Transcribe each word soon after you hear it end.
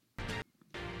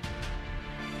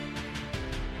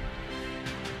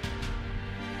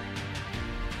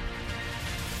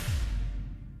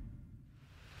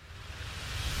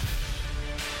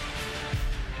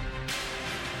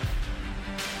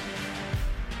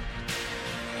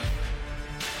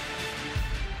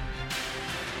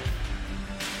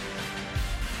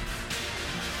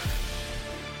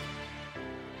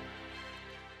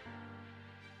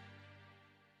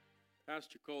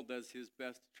Pastor Cole does his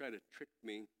best to try to trick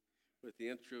me with the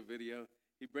intro video.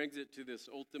 He brings it to this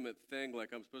ultimate thing like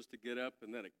I'm supposed to get up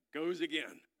and then it goes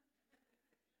again.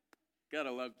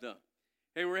 Gotta love that.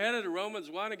 Hey, we're headed to Romans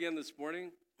 1 again this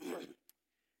morning.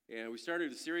 And we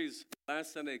started a series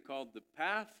last Sunday called The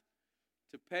Path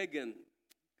to Pagan,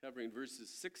 covering verses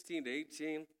 16 to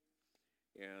 18.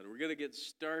 And we're going to get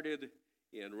started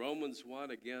in Romans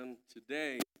 1 again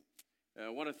today. I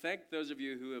want to thank those of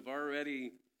you who have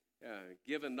already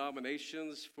given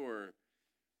nominations for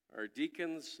our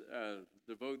deacons,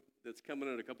 the vote that's coming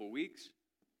in a couple weeks.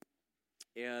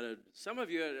 And some of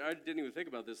you, I didn't even think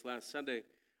about this last Sunday.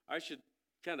 I should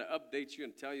kind of update you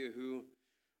and tell you who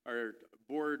our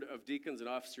board of deacons and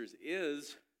officers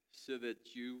is so that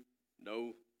you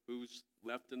know who's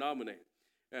left to nominate.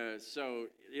 So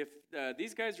if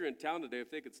these guys are in town today,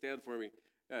 if they could stand for me.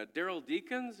 Daryl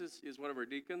Deacons is one of our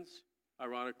deacons,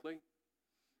 ironically.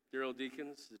 Daryl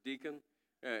Deacons is a deacon.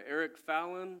 Eric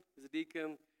Fallon is a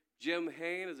deacon. Jim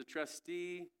Hain is a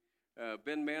trustee.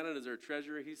 Ben Mannon is our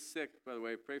treasurer. He's sick, by the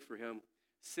way. Pray for him.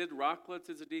 Sid Rocklitz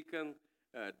is a deacon.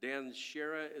 Dan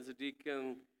Shera is a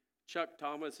deacon. Chuck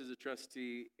Thomas is a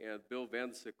trustee. And Bill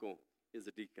Van Sickle is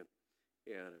a deacon.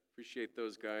 And I appreciate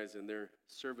those guys and their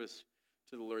service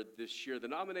to the Lord this year. The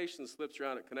nomination slips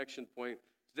around at Connection Point.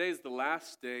 Today is the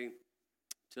last day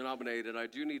to nominate, and I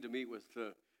do need to meet with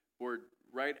the board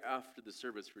right after the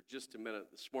service for just a minute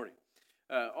this morning.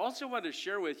 Also wanted to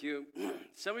share with you,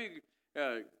 some of you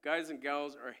guys and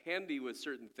gals are handy with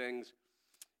certain things,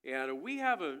 and we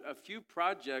have a few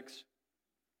projects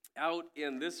out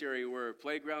in this area where our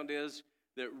playground is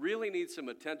that really need some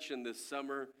attention this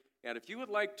summer. And if you would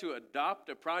like to adopt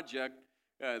a project,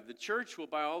 the church will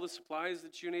buy all the supplies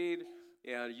that you need,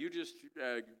 and you just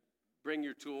bring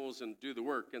your tools and do the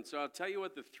work. And so I'll tell you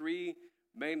what the three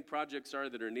main projects are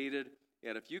that are needed.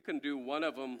 And if you can do one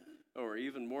of them or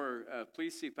even more,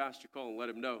 please see Pastor Cole and let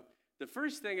him know. The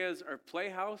first thing is our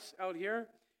playhouse out here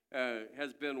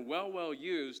has been well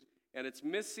used, and it's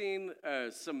missing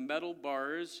some metal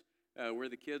bars where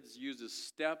the kids use as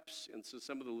steps, and so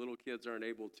some of the little kids aren't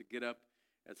able to get up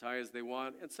as high as they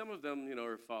want, and some of them,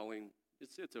 are falling.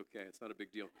 It's okay. It's not a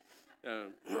big deal.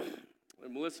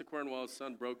 Melissa Cornwall's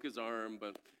son broke his arm,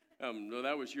 but no,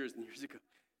 that was years and years ago.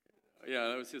 Yeah,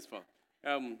 that was his fault.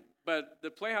 But the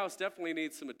playhouse definitely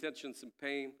needs some attention, some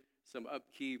paint, some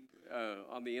upkeep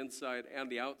on the inside and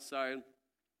the outside.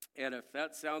 And if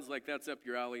that sounds like that's up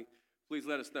your alley, please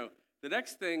let us know. The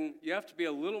next thing, you have to be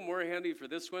a little more handy for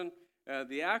this one.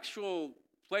 The actual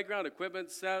playground equipment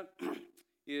set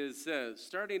is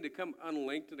starting to come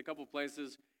unlinked in a couple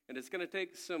places, and it's going to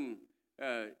take some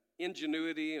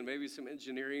ingenuity and maybe some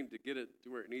engineering to get it to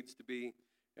where it needs to be.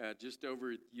 Just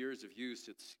over years of use,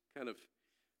 it's kind of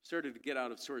started to get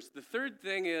out of sorts. The third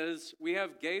thing is we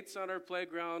have gates on our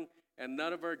playground, and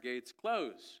none of our gates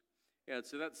close. And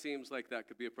so that seems like that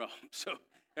could be a problem. So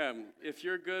if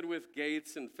you're good with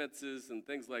gates and fences and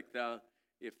things like that,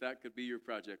 if that could be your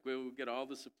project, we'll get all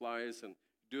the supplies and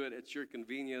do it at your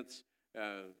convenience.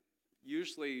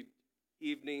 Usually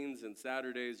evenings and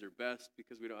Saturdays are best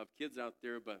because we don't have kids out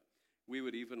there, but we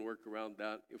would even work around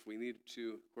that if we needed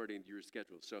to according to your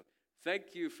schedule. So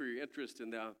thank you for your interest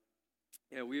in that,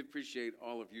 and we appreciate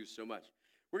all of you so much.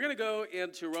 We're going to go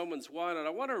into Romans 1, and I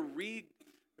want to read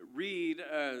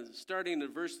starting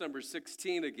in verse number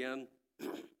 16 again,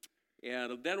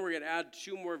 and then we're going to add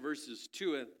two more verses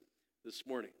to it this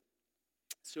morning.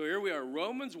 So here we are,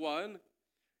 Romans 1,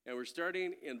 and we're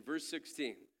starting in verse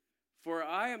 16. For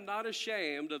I am not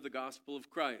ashamed of the gospel of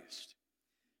Christ,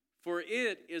 for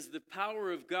it is the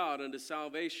power of God unto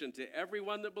salvation to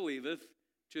everyone that believeth,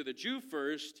 to the Jew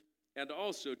first, and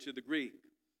also to the Greek.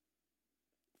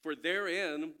 For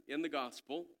therein, in the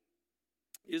gospel,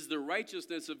 is the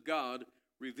righteousness of God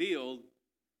revealed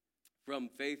from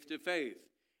faith to faith,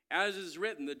 as is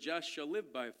written, the just shall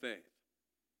live by faith.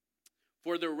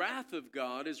 For the wrath of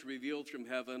God is revealed from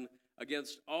heaven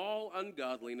against all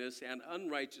ungodliness and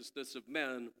unrighteousness of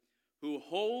men who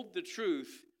hold the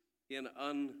truth in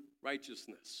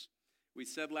unrighteousness. We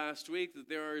said last week that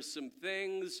there are some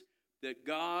things that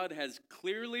God has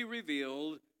clearly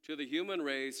revealed to the human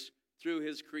race through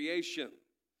his creation.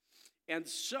 And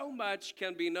so much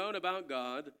can be known about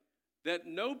God that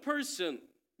no person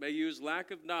may use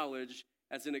lack of knowledge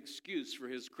as an excuse for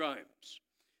his crimes.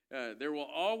 There will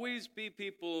always be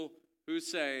people who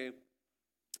say,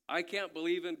 I can't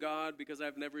believe in God because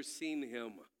I've never seen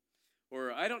him.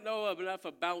 Or I don't know enough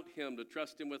about him to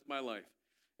trust him with my life.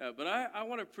 But I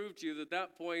want to prove to you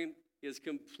that point is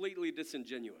completely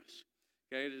disingenuous.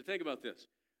 Okay, think about this.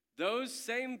 Those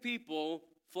same people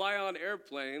fly on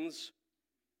airplanes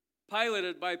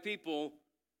piloted by people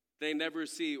they never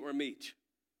see or meet.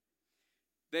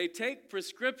 They take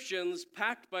prescriptions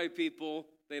packed by people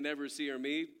they never see or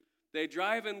meet. They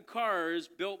drive in cars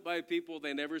built by people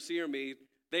they never see or meet.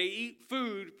 They eat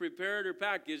food prepared or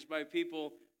packaged by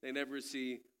people they never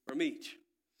see or meet.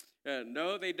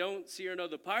 No, they don't see or know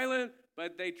the pilot,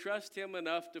 but they trust him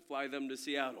enough to fly them to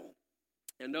Seattle.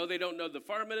 And no, they don't know the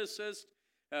pharmacist,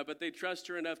 but they trust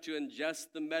her enough to ingest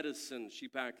the medicine she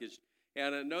packaged.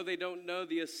 And no, they don't know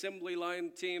the assembly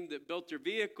line team that built their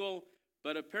vehicle,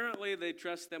 but apparently they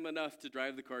trust them enough to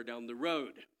drive the car down the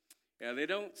road. And they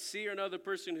don't see or know the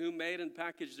person who made and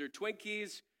packaged their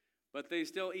Twinkies, but they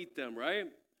still eat them, right?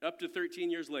 Up to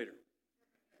 13 years later.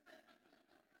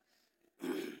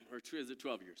 Or is it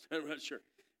 12 years? I'm not sure.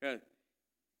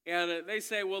 And they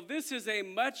say, well, this is a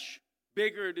much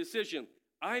bigger decision.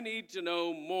 I need to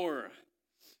know more.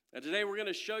 And today we're going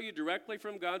to show you directly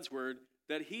from God's Word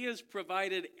that He has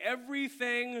provided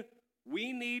everything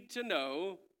we need to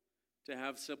know to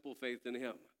have simple faith in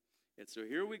Him. And so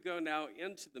here we go now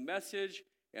into the message,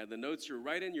 and the notes are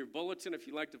right in your bulletin if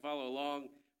you'd like to follow along.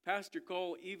 Pastor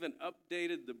Cole even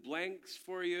updated the blanks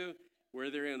for you where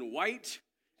they're in white,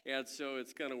 and so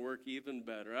it's going to work even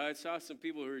better. I saw some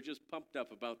people who are just pumped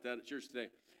up about that at church today.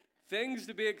 Things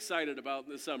to be excited about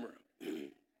in the summer.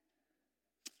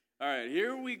 All right,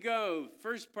 here we go.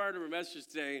 First part of our message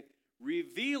today,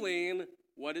 revealing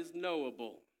what is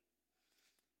knowable.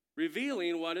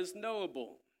 Revealing what is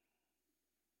knowable.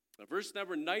 Now, verse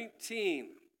number 19.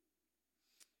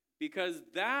 Because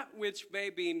that which may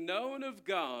be known of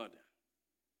God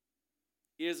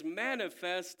is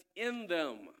manifest in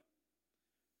them,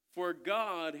 for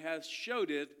God has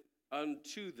showed it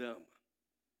unto them.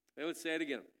 Okay, let's say it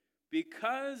again.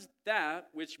 Because that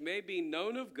which may be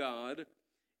known of God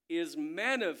is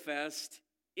manifest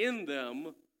in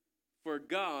them, for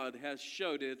God has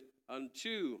showed it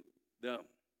unto them.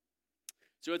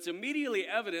 So it's immediately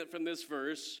evident from this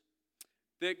verse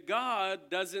that God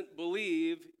doesn't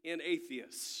believe in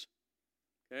atheists.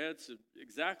 Okay, that's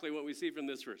exactly what we see from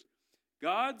this verse.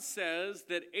 God says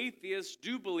that atheists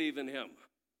do believe in Him,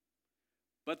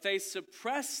 but they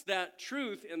suppress that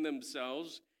truth in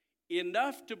themselves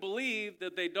enough to believe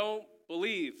that they don't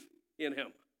believe in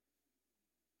Him.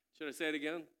 Should I say it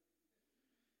again?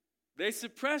 They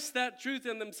suppress that truth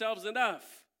in themselves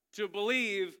enough to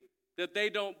believe that they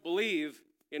don't believe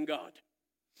in God.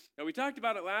 Now, we talked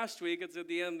about it last week. It's at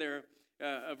the end there,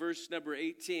 verse number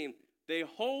 18. They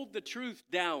hold the truth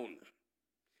down.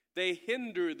 They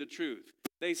hinder the truth.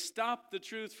 They stop the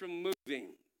truth from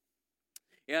moving.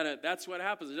 And that's what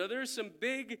happens. Now, there's some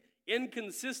big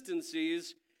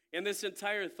inconsistencies in this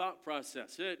entire thought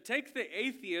process. Take the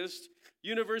atheist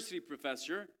university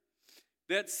professor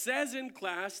that says in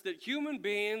class that human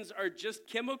beings are just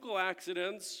chemical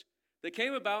accidents that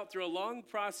came about through a long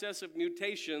process of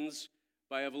mutations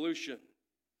by evolution.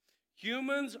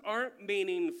 Humans aren't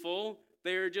meaningful.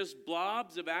 They are just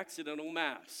blobs of accidental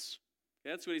mass.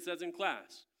 That's what he says in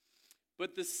class.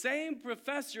 But the same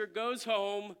professor goes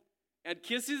home and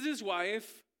kisses his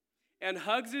wife and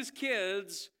hugs his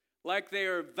kids like they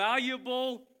are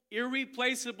valuable,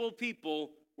 irreplaceable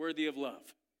people worthy of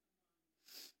love.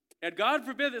 And God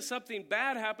forbid that something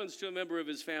bad happens to a member of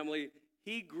his family,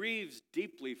 he grieves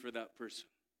deeply for that person.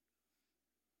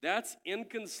 That's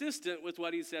inconsistent with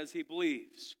what he says he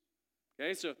believes.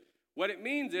 Okay, so what it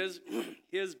means is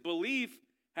his belief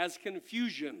has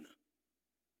confusion.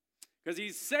 Because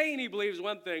he's saying he believes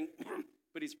one thing,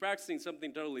 but he's practicing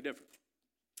something totally different.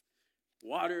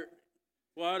 Water.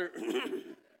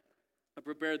 I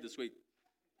prepared this week.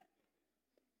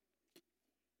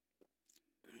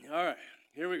 All right,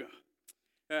 here we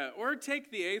go. Or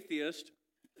take the atheist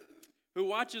who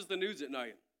watches the news at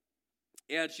night,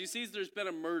 and she sees there's been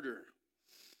a murder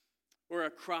or a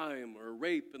crime or a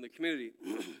rape in the community,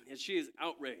 and she is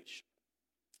outraged.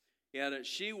 And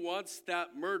she wants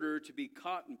that murder to be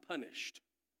caught and punished.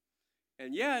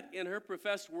 And yet, in her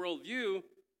professed worldview,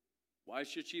 why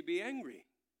should she be angry?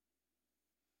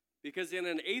 Because in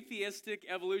an atheistic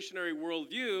evolutionary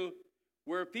worldview,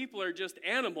 where people are just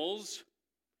animals,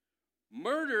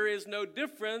 murder is no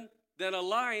different than a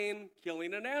lion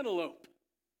killing an antelope.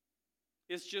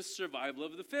 It's just survival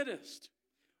of the fittest.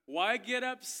 Why get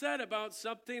upset about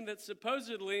something that's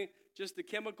supposedly just a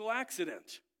chemical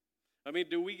accident? I mean,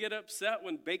 do we get upset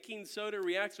when baking soda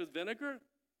reacts with vinegar?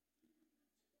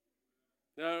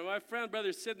 Now, my friend,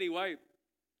 Brother Sidney White,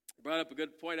 brought up a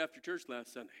good point after church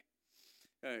last Sunday.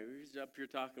 He's up here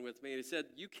talking with me, and he said,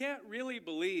 you can't really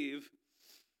believe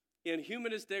in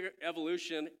humanistic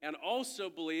evolution and also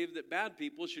believe that bad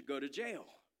people should go to jail.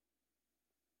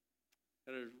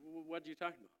 What are you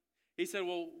talking about? He said,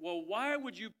 well, why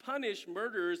would you punish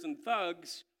murderers and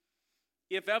thugs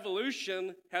if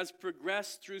evolution has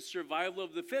progressed through survival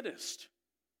of the fittest?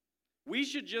 We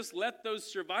should just let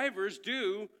those survivors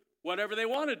do whatever they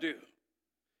want to do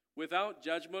without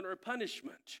judgment or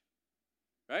punishment,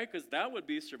 right? Because that would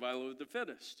be survival of the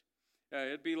fittest.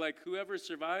 It'd be like whoever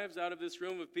survives out of this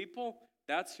room of people,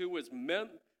 that's who was meant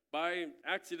by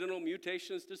accidental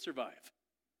mutations to survive,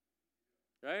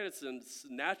 right? It's a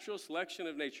natural selection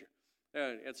of nature.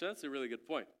 And so that's a really good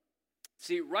point.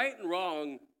 See, right and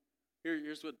wrong,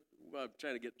 here's what I'm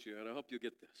trying to get to, and I hope you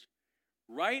get this.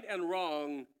 Right and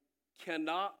wrong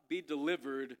cannot be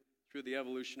delivered through the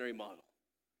evolutionary model.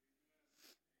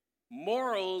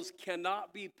 Morals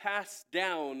cannot be passed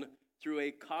down through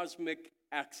a cosmic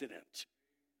accident.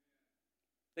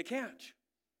 They can't.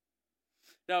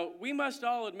 Now, we must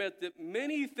all admit that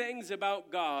many things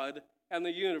about God and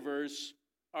the universe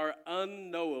are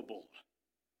unknowable.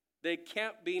 They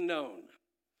can't be known.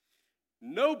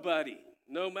 Nobody,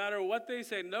 no matter what they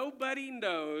say, nobody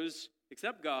knows,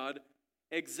 except God,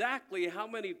 exactly how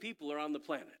many people are on the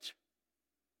planet.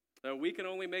 Now, we can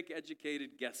only make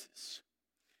educated guesses.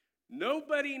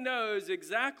 Nobody knows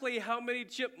exactly how many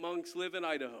chipmunks live in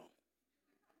Idaho.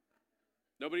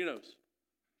 Nobody knows.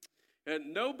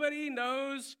 And nobody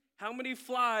knows how many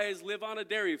flies live on a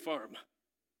dairy farm.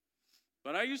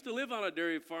 But I used to live on a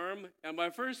dairy farm, and my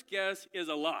first guess is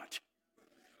a lot.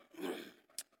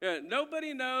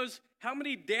 Nobody knows how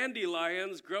many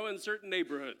dandelions grow in certain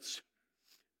neighborhoods.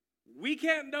 We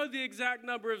can't know the exact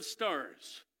number of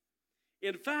stars.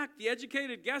 In fact, the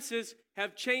educated guesses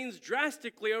have changed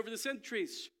drastically over the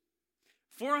centuries.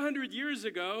 400 years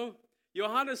ago,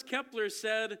 Johannes Kepler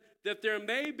said that there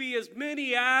may be as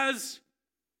many as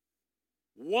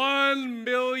 1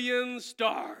 million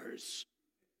stars.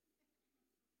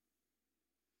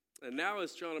 And now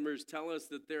astronomers tell us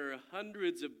that there are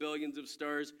hundreds of billions of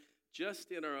stars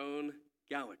just in our own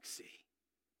galaxy.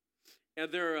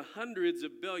 And there are hundreds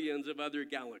of billions of other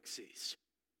galaxies.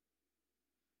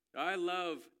 I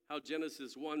love how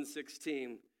Genesis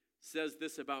 1:16 says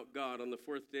this about God on the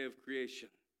fourth day of creation.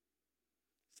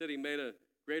 It said he made a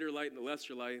greater light and a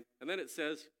lesser light. And then it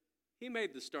says, he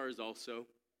made the stars also.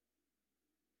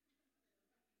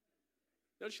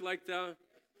 Don't you like that?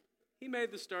 He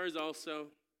made the stars also.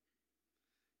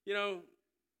 You know,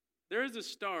 there is a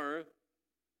star,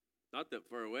 not that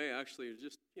far away, actually,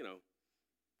 just, a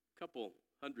couple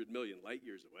 100 million light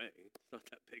years away. It's not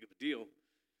that big of a deal.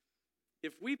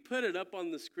 If we put it up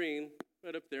on the screen,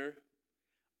 right up there,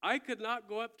 I could not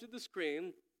go up to the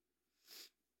screen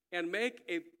and make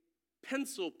a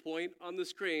pencil point on the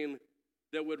screen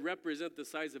that would represent the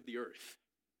size of the earth.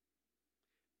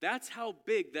 That's how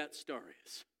big that star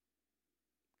is.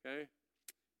 Okay?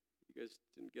 You guys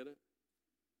didn't get it?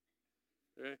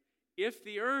 Okay. If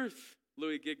the earth,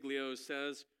 Louis Giglio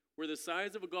says, were the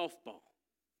size of a golf ball,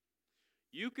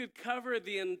 you could cover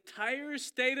the entire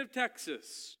state of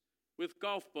Texas with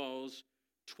golf balls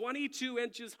 22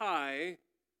 inches high,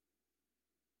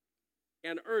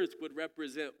 and Earth would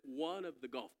represent one of the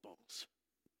golf balls.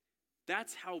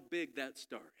 That's how big that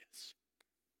star is.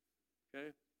 Okay?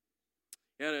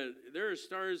 And there are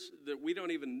stars that we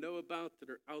don't even know about that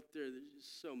are out there. They're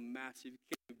just so massive. You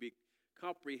can't even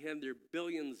comprehend. They're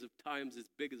billions of times as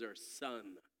big as our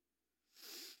sun.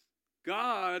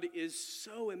 God is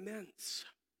so immense.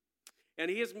 And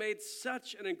he has made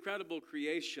such an incredible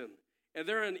creation. And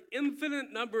there are an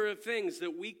infinite number of things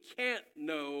that we can't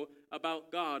know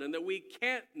about God and that we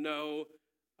can't know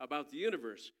about the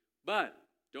universe. But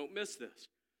don't miss this.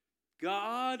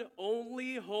 God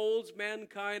only holds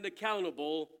mankind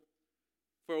accountable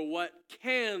for what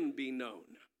can be known.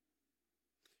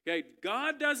 Okay,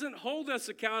 God doesn't hold us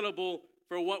accountable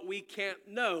for what we can't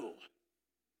know.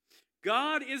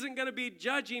 God isn't going to be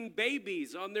judging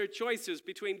babies on their choices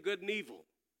between good and evil.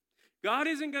 God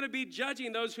isn't going to be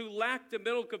judging those who lack the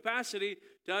mental capacity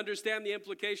to understand the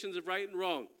implications of right and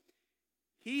wrong.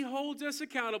 He holds us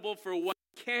accountable for what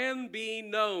can be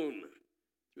known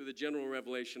through the general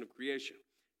revelation of creation.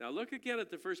 Now look again at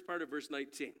the first part of verse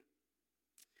 19.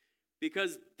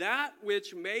 Because that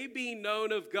which may be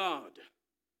known of God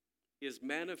is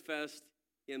manifest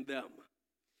in them,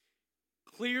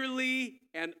 clearly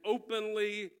and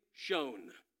openly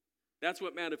shown. That's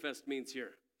what manifest means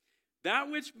here.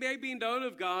 That which may be known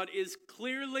of God is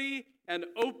clearly and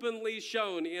openly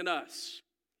shown in us,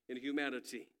 in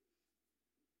humanity.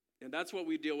 And that's what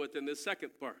we deal with in this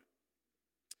second part.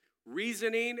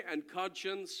 Reasoning and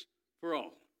conscience for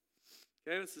all.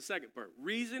 Okay, that's the second part.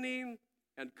 Reasoning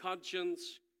and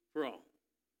conscience for all.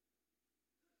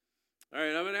 All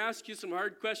right, I'm going to ask you some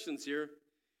hard questions here.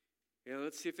 Yeah,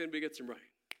 let's see if anybody gets them right.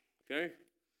 Okay?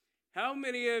 How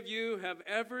many of you have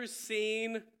ever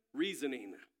seen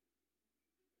reasoning?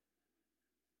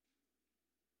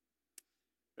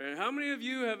 And how many of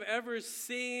you have ever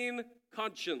seen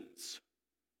conscience?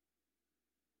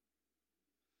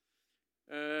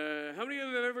 How many of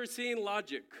you have ever seen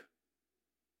logic?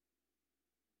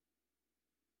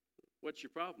 What's your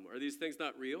problem? Are these things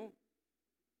not real?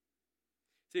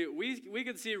 See, we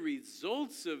can see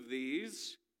results of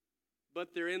these,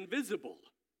 but they're invisible.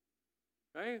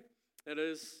 Right? That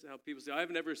is how people say, I've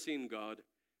never seen God.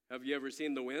 Have you ever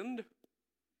seen the wind?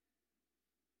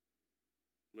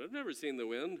 I've never seen the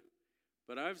wind,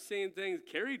 but I've seen things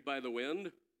carried by the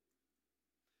wind.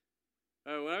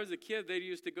 When I was a kid, they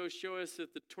used to go show us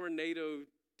at the tornado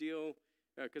deal,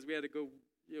 because we had to go,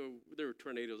 there were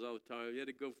tornadoes all the time. You had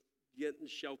to go get in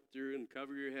shelter and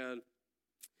cover your head.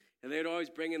 And they'd always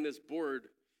bring in this board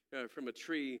from a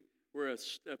tree where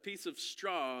a piece of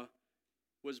straw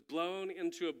was blown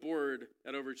into a board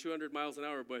at over 200 miles an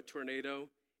hour by a tornado,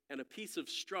 and a piece of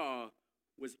straw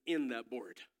was in that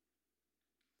board.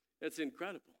 It's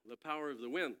incredible, the power of the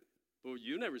wind. But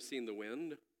you've never seen the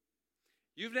wind.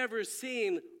 You've never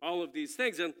seen all of these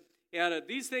things. And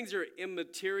these things are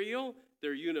immaterial,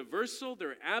 they're universal,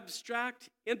 they're abstract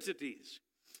entities.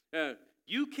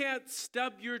 You can't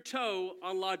stub your toe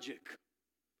on logic.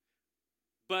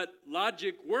 But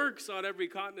logic works on every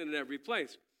continent and every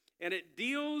place. And it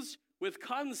deals with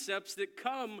concepts that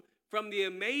come from the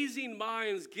amazing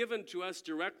minds given to us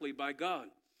directly by God.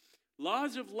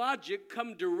 Laws of logic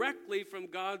come directly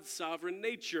from God's sovereign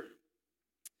nature.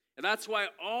 And that's why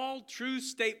all true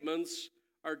statements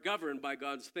are governed by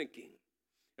God's thinking.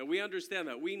 And we understand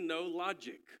that. We know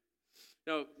logic.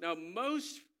 Now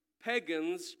most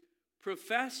pagans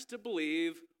profess to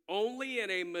believe only in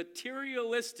a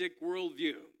materialistic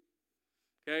worldview.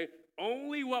 Okay?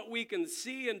 Only what we can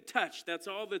see and touch, that's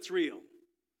all that's real.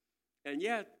 And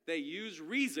yet, they use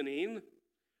reasoning,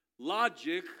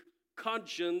 logic,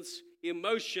 conscience,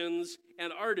 emotions,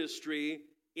 and artistry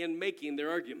in making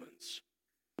their arguments.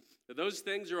 Those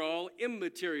things are all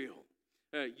immaterial.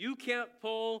 You can't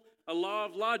pull a law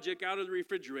of logic out of the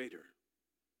refrigerator.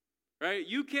 Right?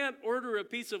 You can't order a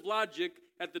piece of logic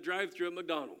at the drive-thru at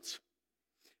McDonald's.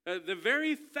 The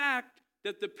very fact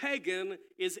that the pagan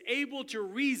is able to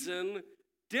reason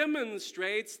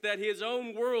demonstrates that his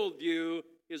own worldview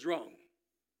is wrong.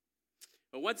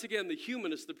 But once again, the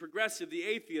humanist, the progressive, the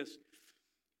atheist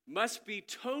must be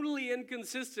totally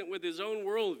inconsistent with his own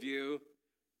worldview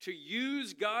to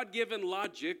use God-given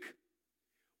logic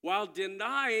while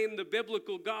denying the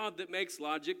biblical God that makes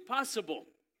logic possible.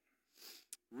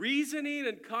 Reasoning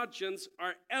and conscience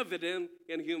are evident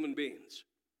in human beings.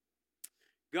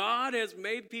 God has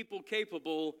made people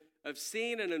capable of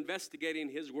seeing and investigating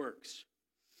his works.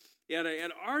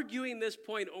 And arguing this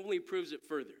point only proves it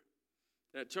further.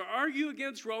 To argue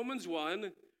against Romans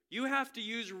 1, you have to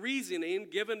use reasoning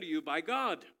given to you by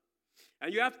God.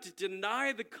 And you have to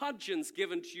deny the conscience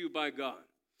given to you by God.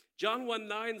 John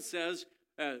 1:9 says,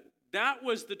 that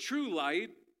was the true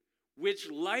light,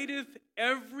 which lighteth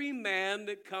every man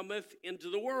that cometh into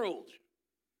the world.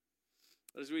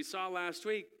 As we saw last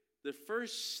week, the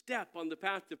first step on the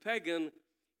path to pagan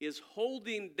is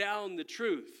holding down the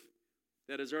truth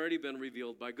that has already been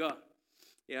revealed by God.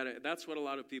 And that's what a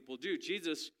lot of people do.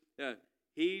 Jesus,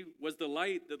 he was the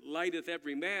light that lighteth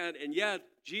every man, and yet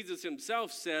Jesus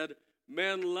himself said,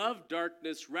 men love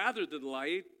darkness rather than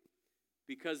light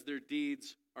because their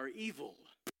deeds are evil.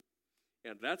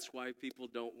 And that's why people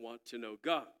don't want to know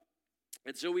God.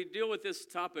 And so we deal with this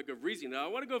topic of reasoning. Now, I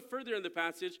want to go further in the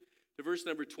passage to verse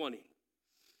number 20.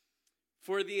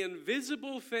 For the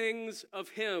invisible things of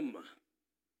him,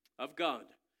 of God,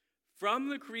 from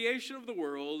the creation of the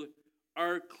world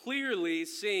are clearly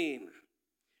seen,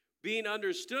 being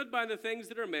understood by the things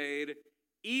that are made,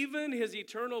 even his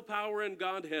eternal power and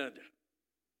Godhead.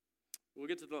 We'll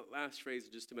get to the last phrase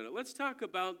in just a minute. Let's talk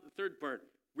about the third part,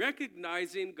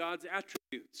 recognizing God's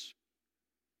attributes.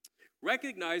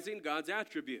 Recognizing God's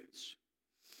attributes.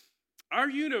 Our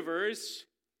universe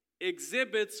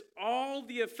exhibits all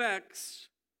the effects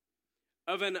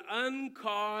of an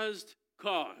uncaused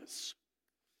cause.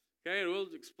 Okay, and we'll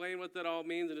explain what that all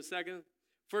means in a second.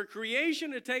 For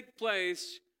creation to take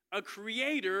place, a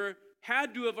creator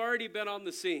had to have already been on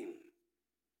the scene.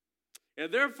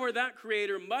 And therefore, that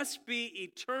creator must be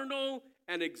eternal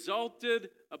and exalted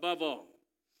above all.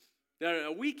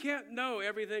 Now, we can't know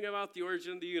everything about the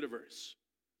origin of the universe.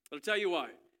 I'll tell you why.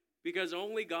 Because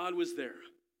only God was there.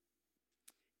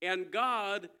 And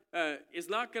God is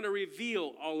not going to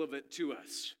reveal all of it to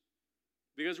us.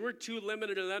 Because we're too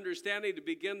limited in understanding to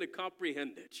begin to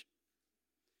comprehend it.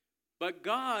 but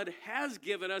God has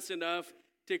given us enough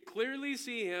to clearly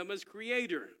see him as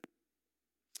creator.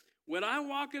 When I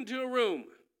walk into a room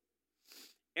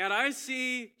and I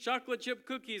see chocolate chip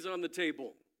cookies on the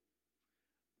table,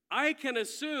 I can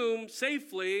assume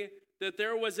safely that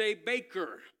there was a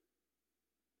baker.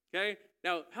 Okay?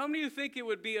 Now, how many of you think it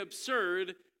would be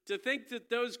absurd to think that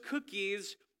those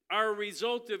cookies are a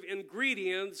result of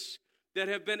ingredients that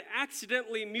have been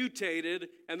accidentally mutated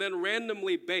and then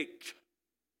randomly baked?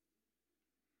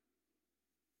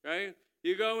 Right?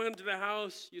 You go into the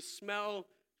house, you smell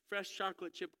fresh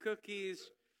chocolate chip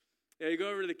cookies, and you go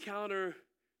over to the counter,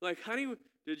 like, honey,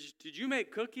 did you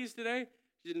make cookies today?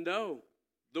 She said, no.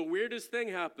 The weirdest thing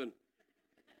happened.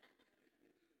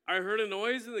 I heard a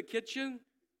noise in the kitchen,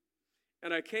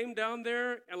 and I came down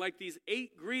there, and like these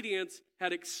 8 ingredients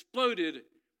had exploded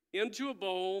into a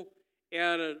bowl,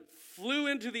 and it flew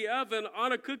into the oven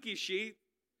on a cookie sheet,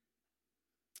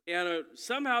 and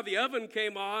somehow the oven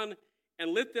came on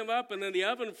and lit them up, and then the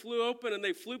oven flew open, and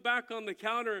they flew back on the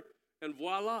counter, and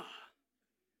voila.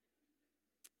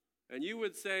 And you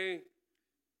would say,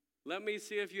 let me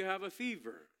see if you have a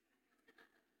fever.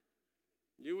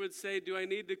 You would say, do I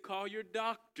need to call your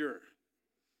doctor?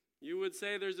 You would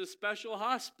say, there's a special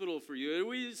hospital for you.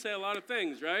 We say a lot of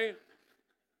things, right?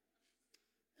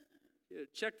 Yeah,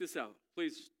 check this out.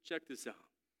 Please check this out.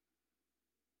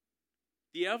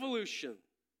 The evolution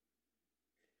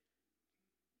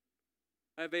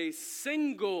of a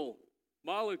single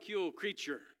molecule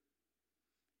creature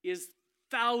is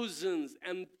thousands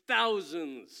and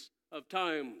thousands of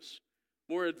times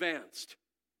more advanced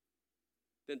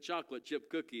than chocolate chip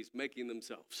cookies making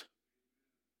themselves.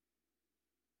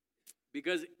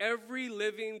 Because every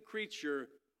living creature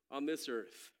on this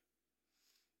earth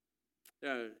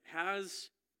has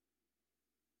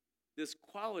this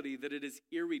quality that it is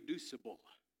irreducible.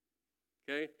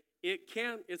 Okay?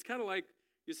 It's kind of like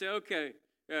you say, okay,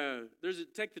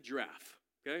 take the giraffe.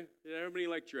 Okay? Everybody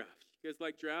like giraffes. You guys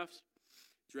like giraffes?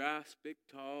 Giraffes, big,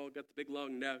 tall, got the big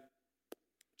long neck.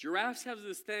 Giraffes have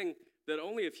this thing that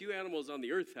only a few animals on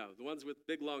the earth have, the ones with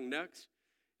big, long necks.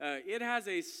 It has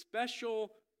a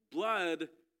special blood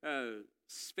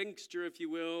sphincter, if you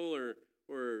will,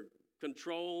 or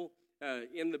control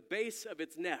in the base of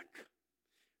its neck.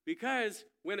 Because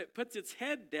when it puts its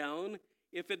head down,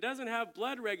 if it doesn't have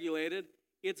blood regulated,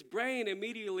 its brain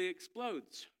immediately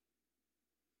explodes.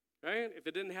 Right? If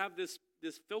it didn't have this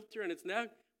filter in its neck,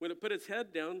 when it put its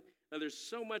head down, there's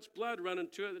so much blood running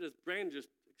to it that its brain just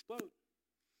explodes.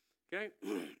 Okay?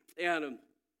 And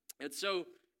so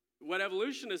what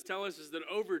evolutionists tell us is that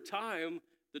over time,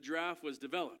 the giraffe was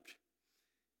developed.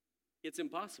 It's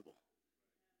impossible.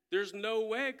 There's no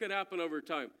way it could happen over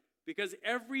time. Because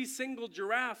every single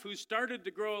giraffe who started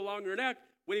to grow a longer neck,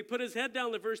 when he put his head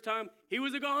down the first time, he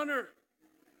was a goner.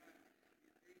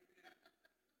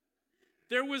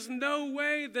 There was no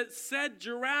way that said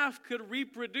giraffe could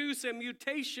reproduce a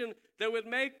mutation that would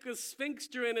make a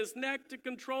sphincter in his neck to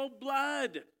control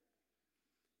blood.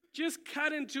 Just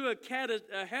cut into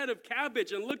a head of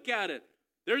cabbage and look at it.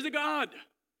 There's a God.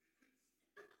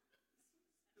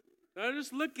 Now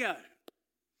just look at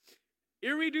it.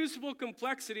 Irreducible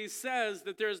complexity says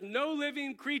that there's no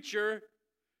living creature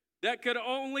that could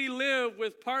only live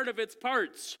with part of its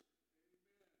parts.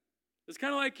 It's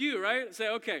kind of like you, right? Say,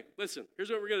 okay, listen, here's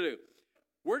what we're going to do.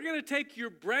 We're going to take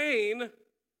your brain,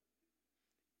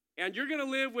 and you're going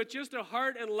to live with just a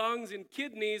heart and lungs and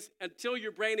kidneys until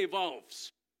your brain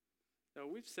evolves. Now,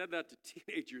 we've said that to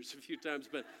teenagers a few times,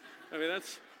 but, I mean,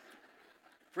 that's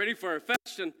pretty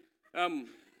far-fetched. And,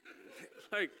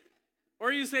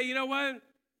 or you say, you know what?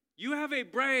 You have a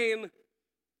brain,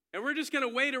 and we're just going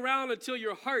to wait around until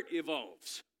your heart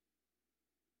evolves.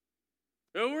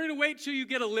 And we're going to wait till you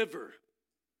get a liver.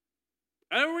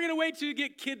 And we're going to wait till you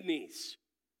get kidneys.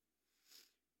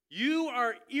 You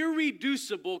are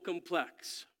irreducible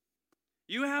complex.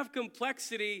 You have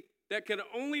complexity that can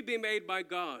only be made by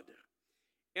God.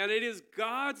 And it is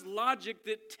God's logic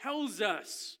that tells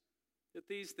us that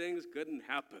these things couldn't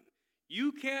happen.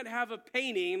 You can't have a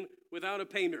painting without a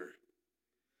painter.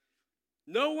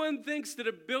 No one thinks that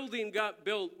a building got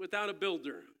built without a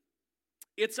builder.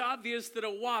 It's obvious that a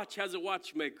watch has a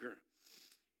watchmaker.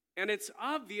 And it's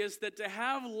obvious that to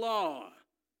have law,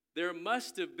 there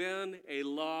must have been a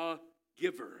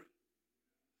lawgiver.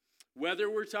 Whether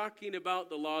we're talking about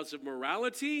the laws of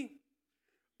morality,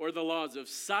 or the laws of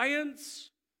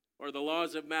science, or the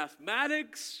laws of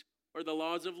mathematics, or the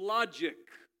laws of logic.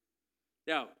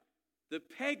 Now, the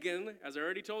pagan, as I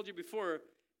already told you before,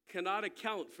 cannot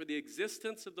account for the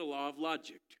existence of the law of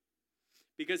logic.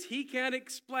 Because he can't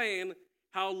explain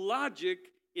how logic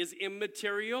is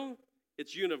immaterial,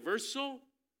 It's universal.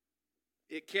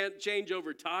 It can't change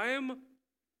over time.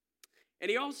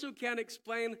 And he also can't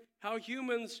explain how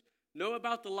humans know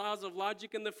about the laws of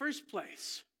logic in the first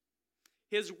place.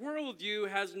 His worldview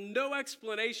has no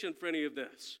explanation for any of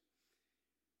this.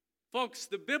 Folks,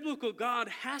 the biblical God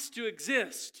has to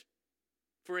exist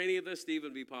for any of this to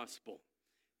even be possible.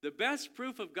 The best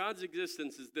proof of God's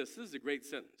existence is this. This is a great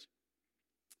sentence.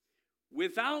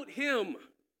 Without him,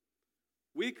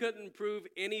 we couldn't prove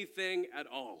anything at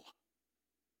all.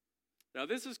 Now,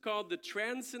 this is called the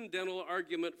transcendental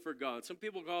argument for God. Some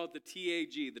people call it the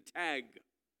TAG, the tag.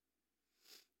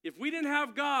 If we didn't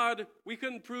have God, we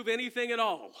couldn't prove anything at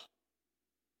all.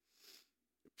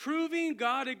 Proving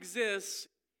God exists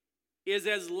is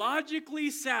as logically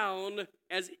sound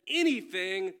as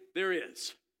anything there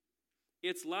is.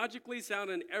 It's logically sound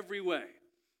in every way.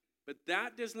 But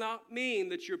that does not mean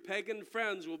that your pagan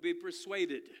friends will be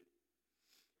persuaded.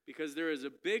 Because there is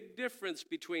a big difference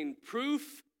between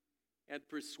proof and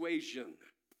persuasion.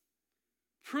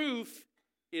 Proof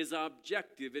is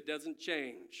objective, it doesn't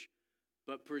change.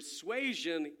 But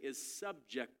persuasion is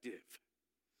subjective.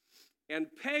 And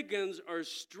pagans are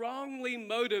strongly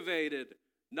motivated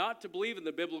not to believe in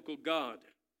the biblical God,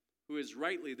 who is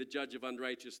rightly the judge of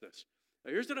unrighteousness.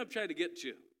 Now, here's what I'm trying to get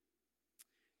to.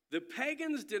 The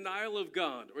pagan's denial of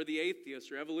God, or the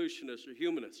atheist, or evolutionist, or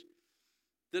humanist,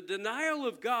 the denial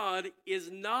of God is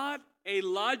not a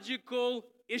logical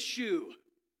issue.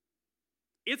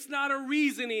 It's not a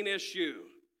reasoning issue.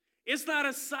 It's not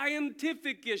a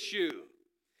scientific issue.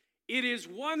 It is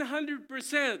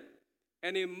 100%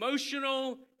 an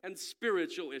emotional and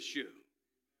spiritual issue.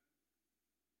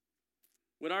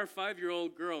 When our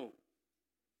 5-year-old girl,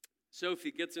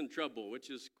 Sophie, gets in trouble, which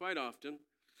is quite often,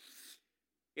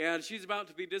 and she's about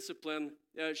to be disciplined,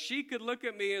 she could look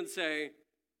at me and say,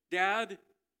 "Dad,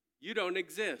 you don't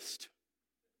exist."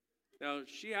 Now,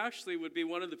 she actually would be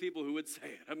one of the people who would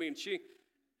say it. I mean,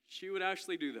 she would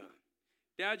actually do that.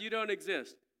 "Dad, you don't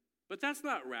exist." But that's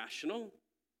not rational.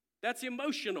 That's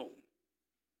emotional.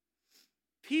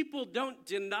 People don't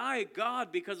deny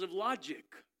God because of logic.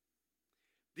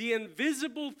 The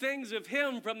invisible things of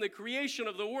him from the creation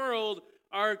of the world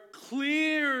are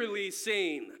clearly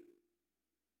seen,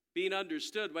 being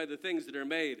understood by the things that are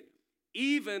made,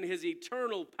 even his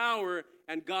eternal power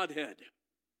and Godhead.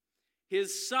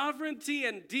 His sovereignty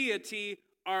and deity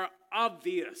are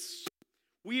obvious.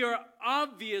 We are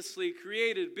obviously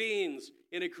created beings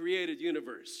in a created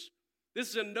universe. This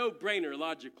is a no-brainer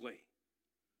logically,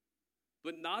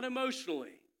 but not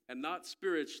emotionally and not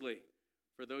spiritually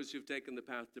for those who've taken the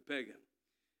path to pagan.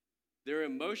 Their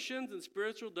emotions and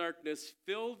spiritual darkness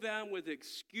fill them with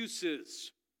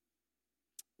excuses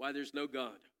why there's no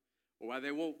God or why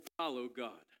they won't follow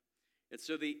God. And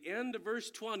so the end of verse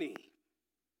 20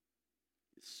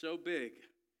 is so big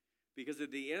because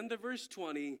at the end of verse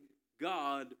 20,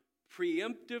 God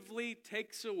preemptively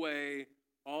takes away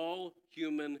all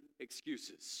human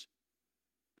excuses.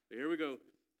 So here we go.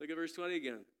 Look at verse 20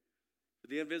 again.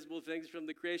 The invisible things from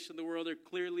the creation of the world are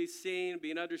clearly seen,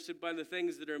 being understood by the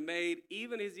things that are made,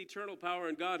 even his eternal power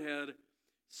and Godhead,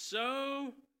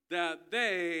 so that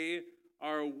they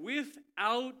are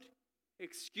without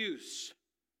excuse.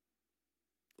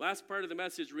 Last part of the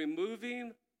message,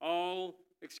 removing all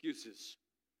excuses.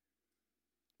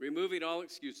 Removing all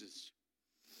excuses.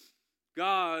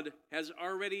 God has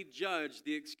already judged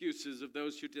the excuses of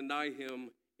those who deny him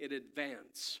in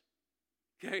advance.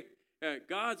 Okay?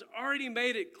 God's already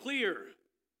made it clear.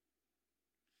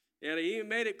 And he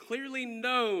made it clearly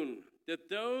known that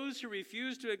those who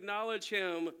refuse to acknowledge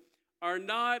him are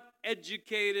not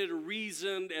educated,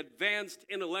 reasoned, advanced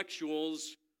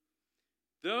intellectuals.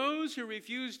 Those who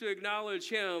refuse to acknowledge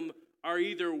him are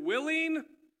either willing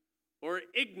or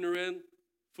ignorant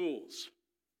fools.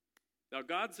 Now,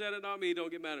 God said it, not me.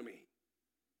 Don't get mad at me.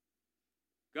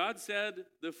 God said,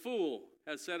 the fool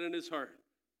has said in his heart,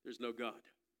 there's no God.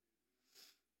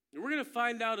 And we're going to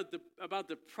find out about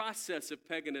the process of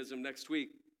paganism next week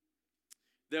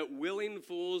that willing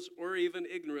fools or even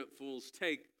ignorant fools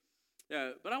take.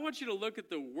 But I want you to look at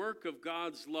the work of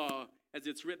God's law as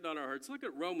it's written on our hearts. Look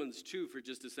at Romans 2 for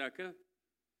just a second.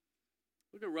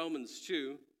 Look at Romans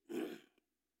 2.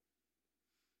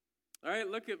 All right,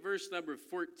 look at verse number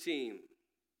 14.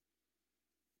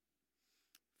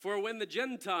 For when the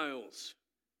Gentiles,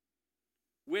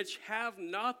 which have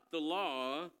not the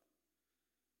law,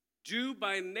 do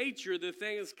by nature the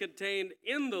things contained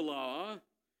in the law,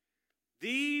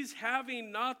 these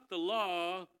having not the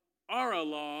law are a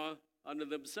law unto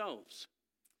themselves,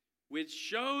 which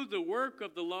show the work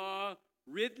of the law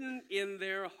written in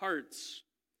their hearts,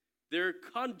 their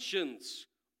conscience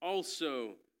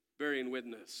also bearing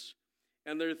witness,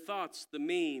 and their thoughts the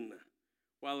mean,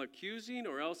 while accusing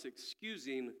or else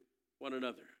excusing one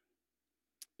another.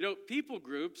 You know, people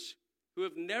groups who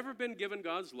have never been given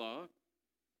God's law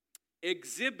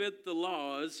exhibit the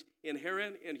laws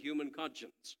inherent in human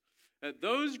conscience.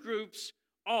 Those groups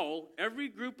every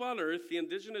group on earth, the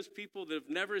indigenous people that have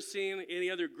never seen any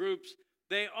other groups,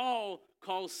 they all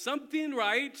call something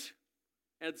right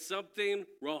and something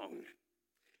wrong.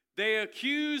 They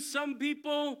accuse some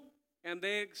people and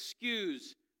they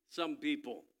excuse some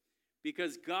people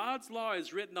because God's law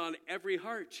is written on every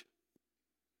heart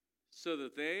so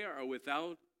that they are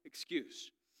without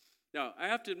excuse. Now, I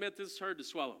have to admit this is hard to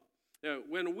swallow. Now,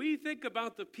 when we think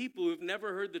about the people who've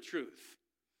never heard the truth,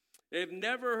 they've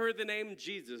never heard the name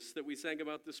Jesus that we sang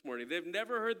about this morning, they've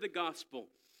never heard the gospel,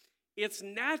 it's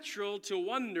natural to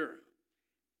wonder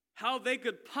how they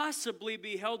could possibly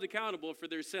be held accountable for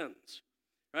their sins.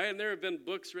 Right? And there have been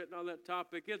books written on that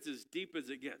topic. It's as deep as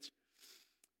it gets.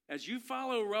 As you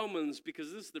follow Romans,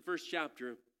 because this is the first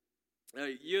chapter,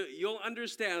 you'll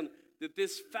understand that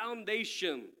this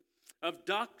foundation of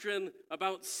doctrine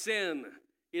about sin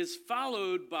is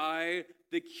followed by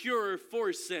the cure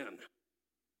for sin.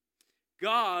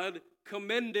 God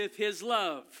commendeth his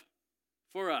love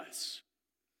for us,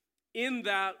 in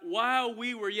that while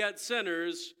we were yet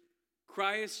sinners,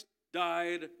 Christ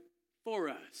died for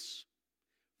us.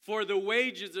 For the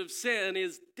wages of sin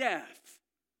is death,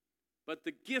 but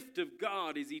the gift of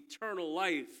God is eternal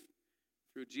life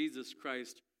through Jesus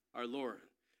Christ our Lord.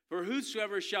 For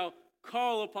whosoever shall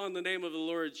call upon the name of the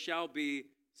Lord shall be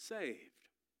saved.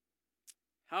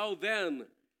 How then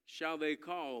shall they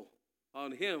call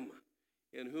on him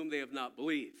in whom they have not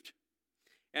believed?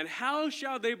 And how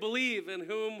shall they believe in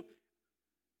whom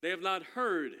they have not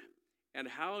heard? And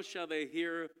how shall they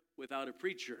hear without a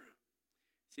preacher?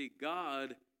 See,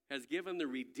 God has given the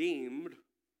redeemed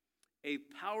a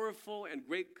powerful and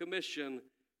great commission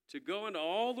to go into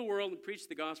all the world and preach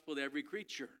the gospel to every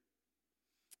creature.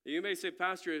 You may say,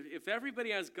 Pastor, if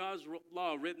everybody has God's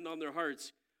law written on their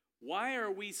hearts, why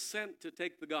are we sent to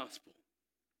take the gospel?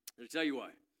 I'll tell you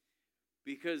why.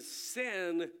 Because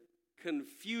sin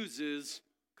confuses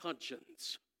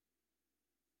conscience.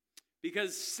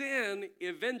 Because sin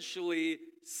eventually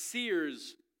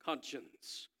sears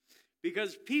conscience.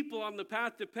 Because people on the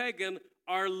path to pagan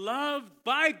are loved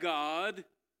by God,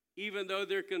 even though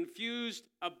they're confused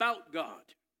about God.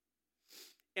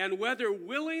 And whether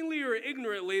willingly or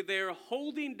ignorantly, they are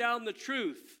holding down the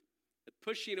truth and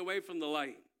pushing away from the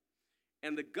light.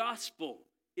 And the gospel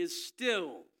is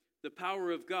still the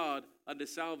power of God unto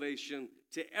salvation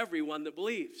to everyone that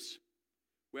believes,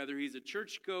 whether he's a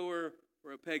churchgoer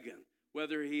or a pagan,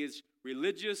 whether he is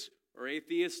religious or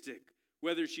atheistic,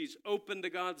 whether she's open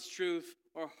to God's truth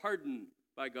or hardened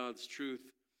by God's truth.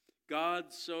 God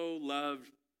so loved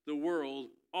the world,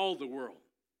 all the world,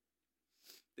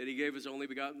 that he gave his only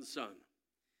begotten Son,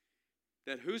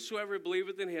 that whosoever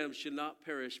believeth in him should not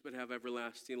perish but have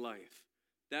everlasting life.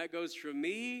 That goes for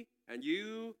me and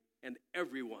you and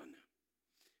everyone,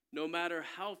 no matter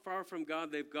how far from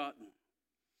God they've gotten.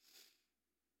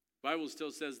 The Bible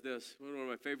still says this, one of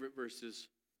my favorite verses,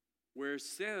 where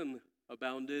sin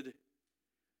abounded,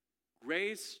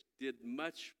 grace did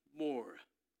much more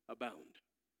abound.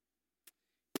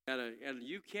 And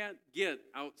you can't get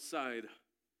outside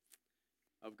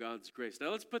of God's grace.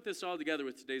 Now let's put this all together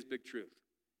with today's big truth.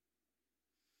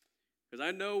 Because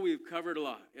I know we've covered a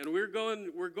lot. And we're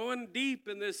going deep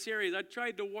in this series. I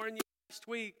tried to warn you last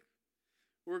week.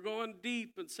 We're going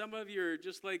deep, and some of you are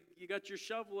just like, you got your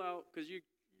shovel out because you're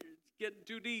getting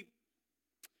too deep.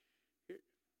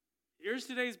 Here's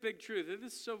today's big truth. And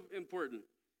this is so important.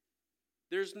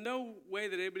 There's no way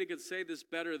that anybody could say this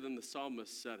better than the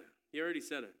psalmist said it. He already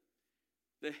said it.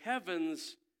 The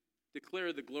heavens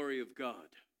declare the glory of God,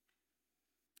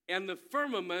 and the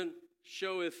firmament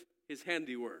showeth his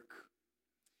handiwork.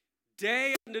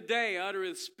 Day unto day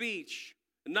uttereth speech,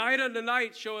 night unto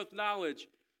night showeth knowledge.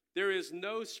 There is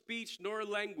no speech nor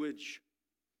language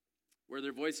where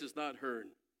their voice is not heard.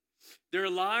 Their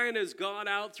line has gone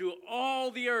out through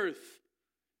all the earth,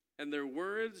 and their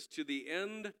words to the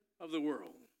end of the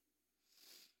world.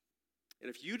 And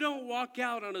if you don't walk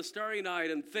out on a starry night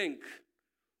and think,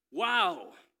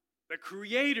 wow, the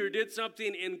Creator did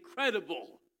something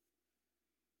incredible,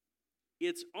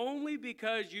 it's only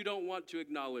because you don't want to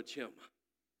acknowledge him.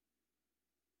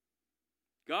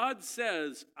 God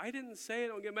says, I didn't say it,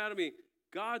 don't get mad at me.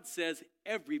 God says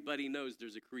everybody knows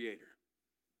there's a Creator.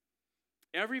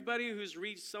 Everybody who's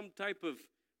reached some type of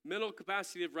mental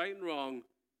capacity of right and wrong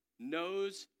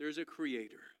knows there's a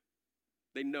Creator.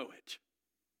 They know it.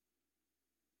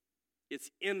 It's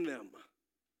in them.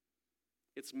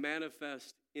 it's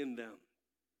manifest in them.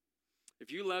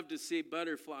 If you love to see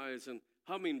butterflies and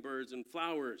hummingbirds and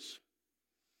flowers,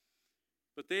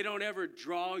 but they don't ever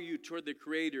draw you toward the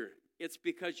Creator, it's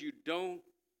because you don't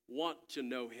want to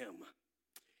know Him.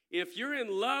 If you're in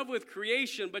love with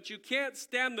creation, but you can't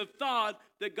stand the thought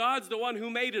that God's the one who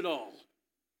made it all,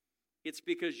 it's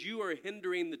because you are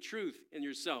hindering the truth in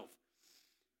yourself.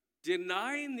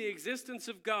 Denying the existence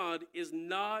of God is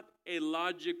not a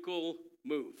logical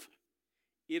move.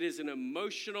 It is an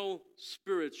emotional,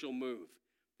 spiritual move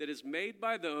that is made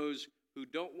by those who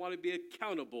don't want to be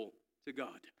accountable to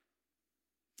God.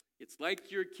 It's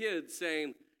like your kid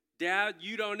saying, "Dad,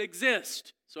 you don't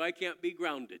exist, so I can't be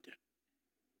grounded.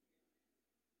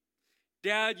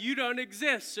 Dad, you don't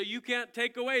exist, so you can't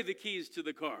take away the keys to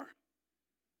the car."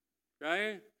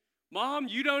 Right? "Mom,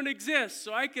 you don't exist,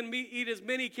 so I can eat as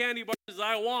many candy bars as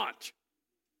I want."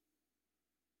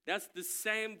 That's the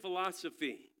same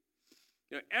philosophy.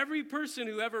 Every person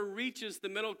who ever reaches the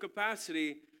mental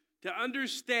capacity to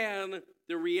understand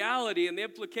the reality and the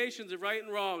implications of right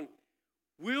and wrong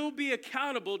will be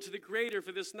accountable to the Creator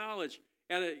for this knowledge.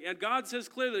 And God says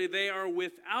clearly they are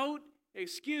without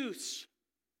excuse.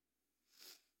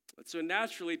 And so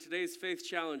naturally, today's faith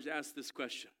challenge asks this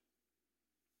question: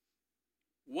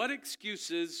 what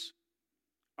excuses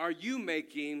are you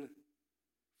making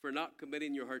for not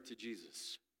committing your heart to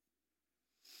Jesus?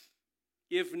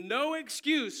 If no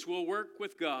excuse will work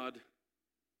with God,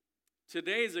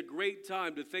 today is a great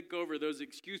time to think over those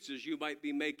excuses you might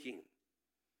be making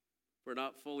for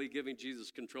not fully giving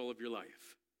Jesus control of your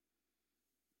life.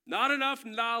 Not enough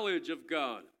knowledge of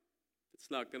God. It's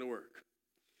not going to work.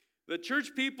 The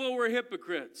church people were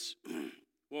hypocrites.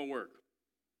 Won't work.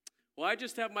 Well, I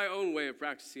just have my own way of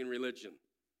practicing religion.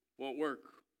 Won't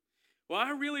work. Well,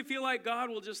 I really feel like God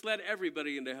will just let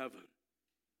everybody into heaven.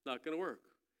 Not going to work.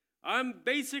 I'm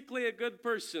basically a good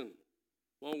person.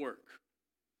 Won't work.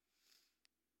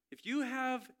 If you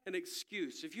have an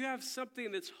excuse, if you have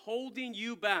something that's holding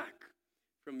you back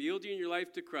from yielding your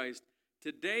life to Christ,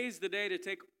 today's the day to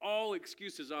take all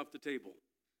excuses off the table.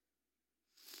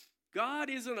 God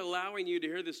isn't allowing you to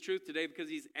hear this truth today because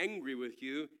He's angry with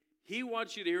you. He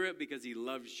wants you to hear it because He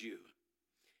loves you.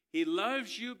 He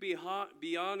loves you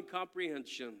beyond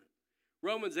comprehension.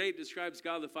 Romans 8 describes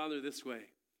God the Father this way: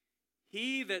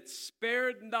 He that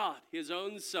spared not His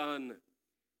own Son,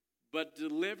 but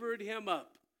delivered Him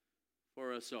up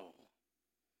for us all.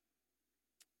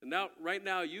 And now, right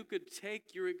now, you could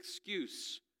take your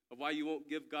excuse of why you won't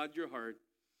give God your heart,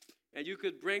 and you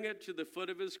could bring it to the foot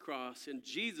of His cross, and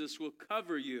Jesus will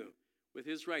cover you with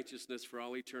His righteousness for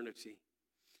all eternity.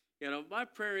 My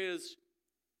prayer is,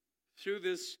 through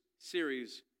this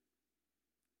series,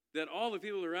 that all the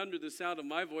people who are under the sound of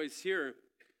my voice here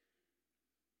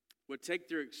would take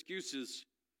their excuses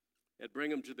and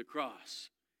bring them to the cross.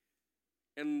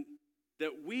 And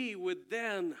that we would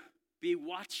then be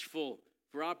watchful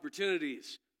for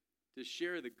opportunities to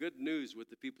share the good news with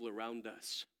the people around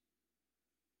us.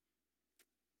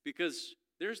 Because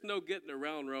there's no getting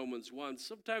around Romans 1.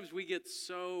 Sometimes we get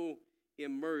so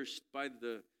immersed by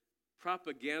the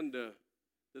propaganda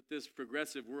that this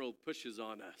progressive world pushes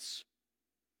on us,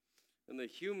 and the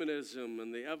humanism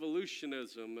and the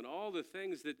evolutionism and all the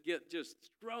things that get just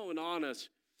thrown on us.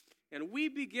 And we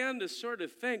begin to sort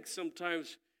of think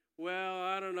sometimes, well,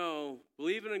 I don't know,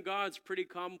 believing in God's pretty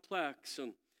complex,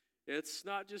 and it's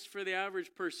not just for the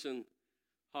average person.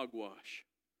 Hogwash.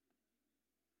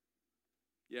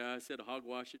 Yeah, I said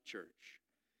hogwash at church.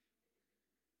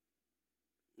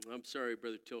 I'm sorry,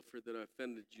 Brother Tilford, that I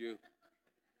offended you.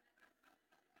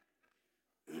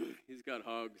 He's got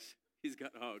hogs. He's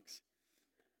got hogs.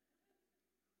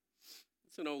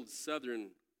 It's an old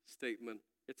Southern statement.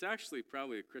 It's actually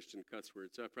probably a Christian cuss word,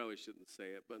 so I probably shouldn't say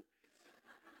it. But,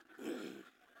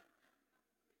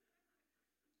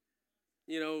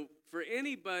 for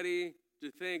anybody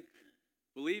to think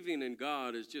believing in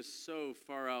God is just so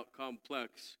far out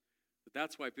complex that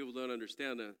that's why people don't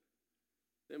understand it,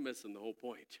 they're missing the whole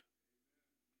point.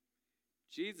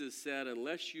 Jesus said,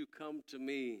 unless you come to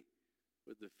me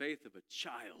with the faith of a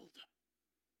child,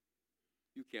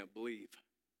 you can't believe.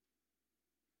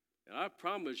 And I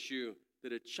promise you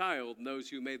that a child knows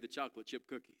who made the chocolate chip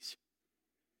cookies.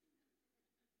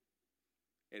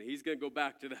 And he's going to go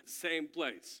back to that same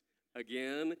place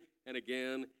again and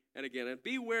again and again. And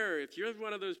beware, if you're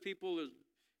one of those people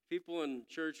in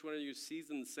church, one of you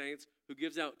seasoned saints who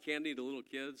gives out candy to little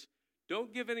kids,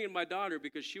 don't give any to my daughter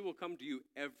because she will come to you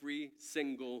every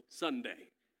single Sunday.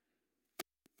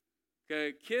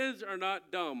 Okay, kids are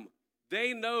not dumb.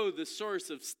 They know the source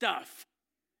of stuff.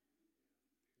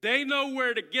 They know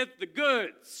where to get the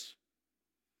goods.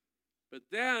 But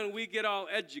then we get all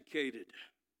educated.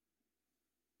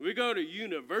 We go to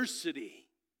university.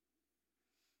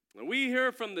 And we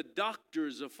hear from the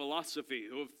doctors of philosophy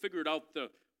who have figured out the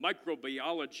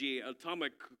microbiology,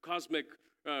 atomic, cosmic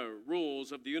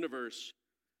rules of the universe.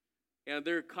 And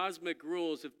their cosmic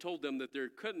rules have told them that there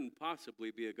couldn't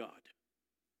possibly be a God.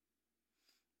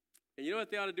 And you know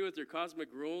what they ought to do with their cosmic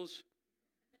rules?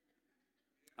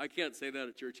 I can't say that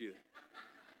at church either.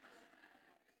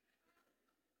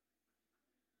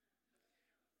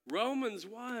 Romans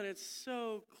 1, it's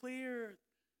so clear.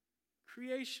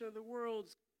 Creation of the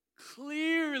world's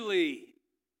clearly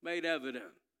made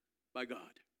evident by God.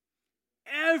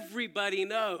 Everybody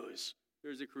knows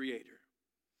there's a creator.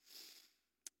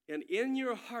 And in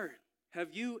your heart,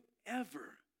 have you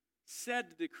ever said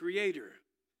to the creator,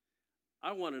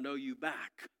 I want to know you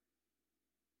back?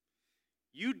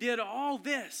 You did all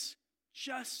this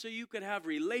just so you could have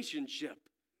relationship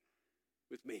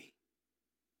with me.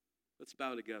 Let's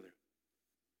bow together.